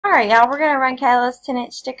Alright, y'all, we're going to run Kayla's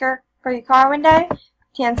 10-inch sticker for your car window.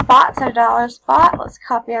 10 spots at $1 a spot. Let's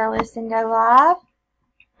copy our list and go live.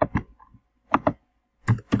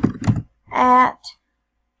 At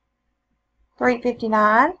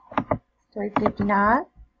 $3.59. $3.59.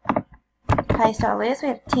 Paste our list. We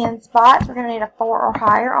have 10 spots. We're going to need a 4 or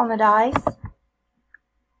higher on the dice.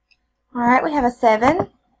 Alright, we have a 7.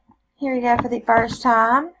 Here we go for the first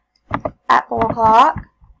time at 4 o'clock.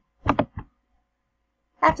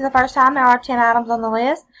 After the first time, there are 10 items on the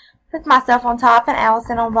list, with myself on top and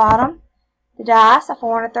Allison on bottom. The dice, a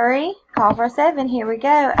 4 and a 3. Call for a 7. Here we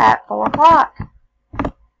go at 4 o'clock.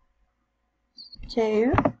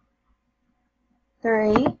 2,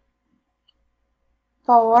 3,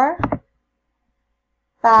 4,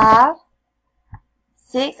 5,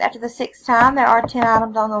 6. After the 6th time, there are 10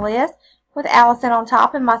 items on the list, with Allison on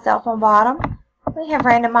top and myself on bottom. We have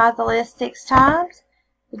randomized the list 6 times.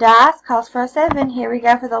 The dice calls for a 7. Here we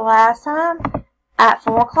go for the last time at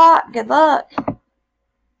 4 o'clock. Good luck.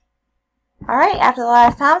 Alright, after the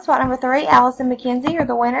last time, spot number 3, Allison McKenzie, you're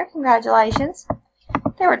the winner. Congratulations.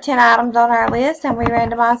 There were 10 items on our list and we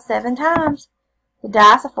randomized 7 times. The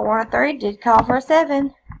dice, a 4 and a 3, did call for a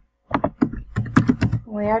 7.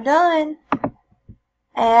 We are done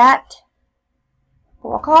at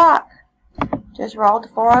 4 o'clock. Just rolled to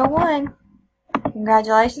 401.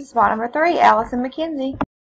 Congratulations, spot number 3, Allison McKenzie.